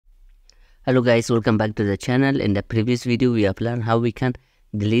Hello guys, welcome back to the channel. In the previous video we have learned how we can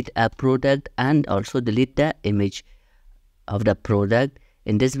delete a product and also delete the image of the product.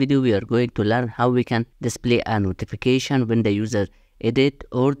 In this video we are going to learn how we can display a notification when the user edit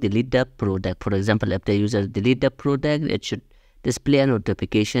or delete the product. For example, if the user delete the product, it should display a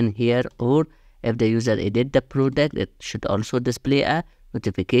notification here, or if the user edit the product, it should also display a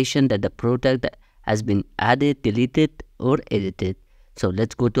notification that the product has been added, deleted or edited. So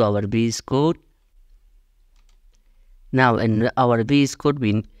let's go to our VS Code. Now in our VS Code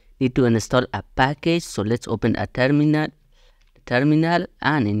we need to install a package. So let's open a terminal,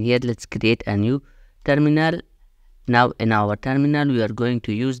 and in here let's create a new terminal. Now in our terminal we are going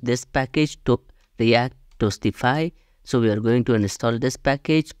to use this package to React Toastify. So we are going to install this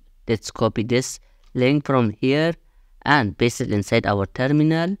package. Let's copy this link from here and paste it inside our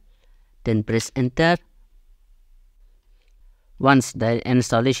terminal. Then press enter. Once the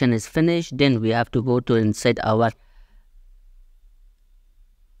installation is finished, then we have to go to inside our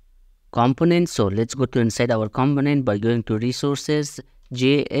component. So let's go to inside our component by going to resources,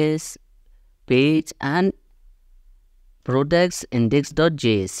 JS, page and products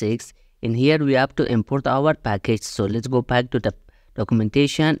index.js6. In here we have to import our package. So let's go back to the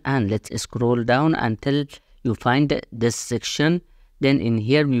documentation and let's scroll down until you find this section. Then in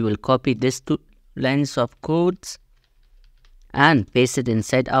here we will copy these two lines of codes and paste it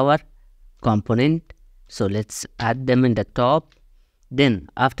inside our component. So let's add them in the top. Then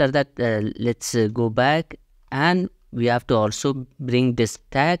after that let's go back and we have to also bring this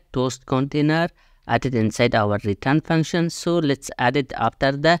tag toast container, add it inside our return function. So let's add it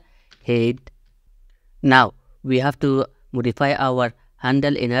after the head. Now we have to modify our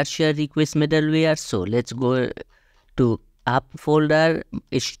handle inertia request middleware. So let's go to app folder,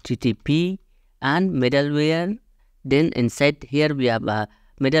 http and middleware. Then inside here we have a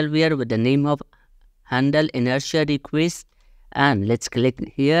middleware with the name of handle inertia request, and let's click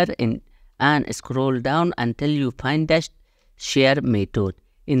here and scroll down until you find the share method.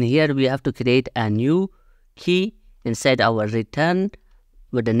 In here we have to create a new key inside our return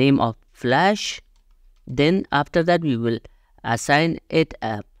with the name of flash. Then after that we will assign it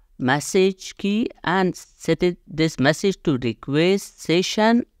a message key and set this message to request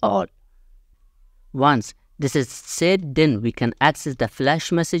session all. Once this is set, then we can access the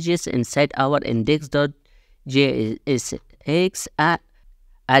flash messages inside our index.js6,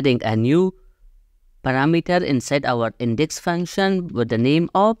 adding a new parameter inside our index function with the name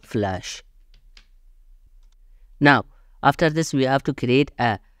of flash. Now after this we have to create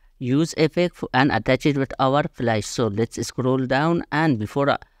a use effect and attach it with our flash. So let's scroll down, and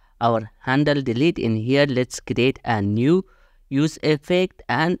before our handle delete, in here let's create a new use effect,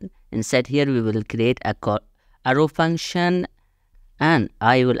 and inside here we will create a arrow function and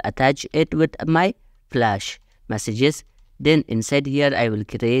I will attach it with my flash messages. Then inside here I will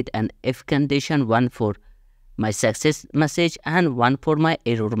create an if condition, one for my success message and one for my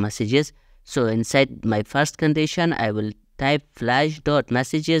error messages. So inside my first condition I will type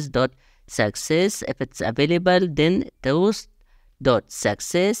flash.messages.success. If it's available, then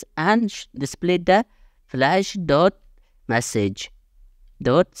toast.success and display the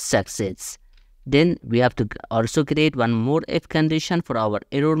flash.message.success. Then we have to also create one more if condition for our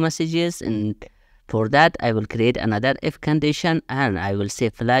error messages, and for that I will create another if condition and I will say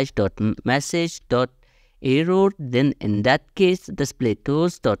flash.message.error. Then in that case display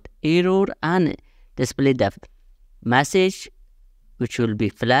toast.error and display the message which will be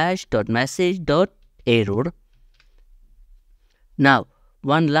flash.message.error. Now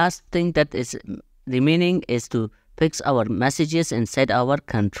one last thing that is remaining is to fix our messages inside our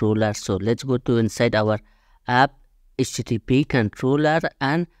controller. So let's go to inside our app HTTP controller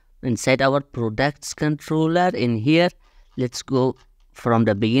and inside our products controller. In here let's go from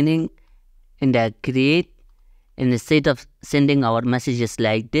the beginning. In the create, instead of sending our messages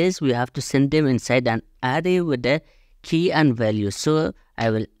like this, we have to send them inside an array with the key and value. So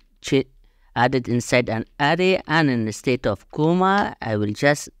I will add it inside an array, and in the state of comma I will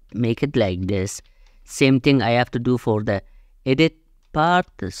just make it like this. Same thing I have to do for the edit part.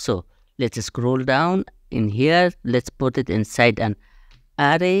 So let's scroll down. In here let's put it inside an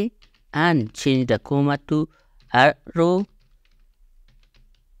array and change the comma to arrow,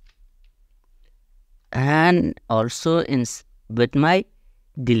 and also with my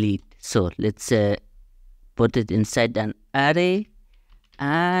delete. So let's put it inside an array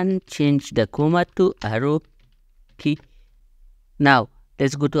and change the comma to arrow key. Now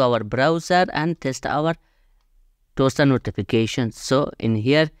let's go to our browser and test our toaster notifications. So in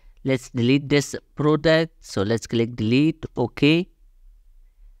here let's delete this product. So let's click delete, OK.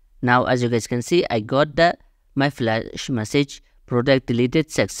 Now as you guys can see, I got my flash message, product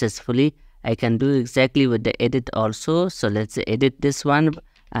deleted successfully. I can do exactly with the edit also. So let's edit this one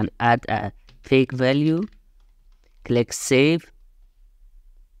and add a fake value. Click save.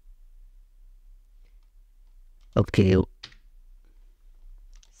 Okay,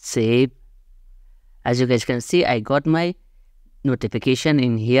 save. As you guys can see, I got my notification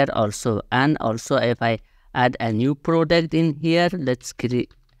in here also. And also if I add a new product in here, let's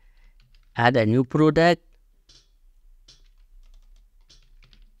add a new product.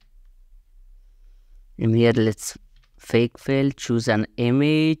 In here, let's fake fill, choose an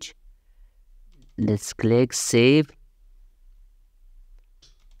image. Let's click save.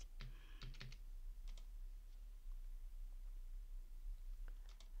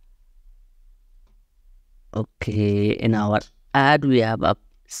 Okay, in our ad we have a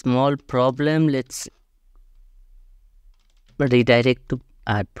small problem. Let's redirect to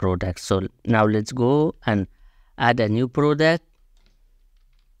add product. So now let's go and add a new product.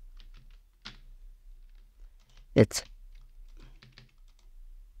 It's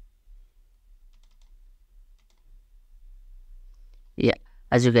yeah,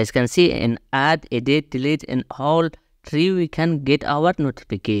 as you guys can see, in add, edit, delete, in all three we can get our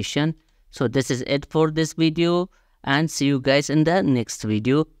notification. So this is it for this video, and see you guys in the next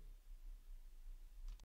video.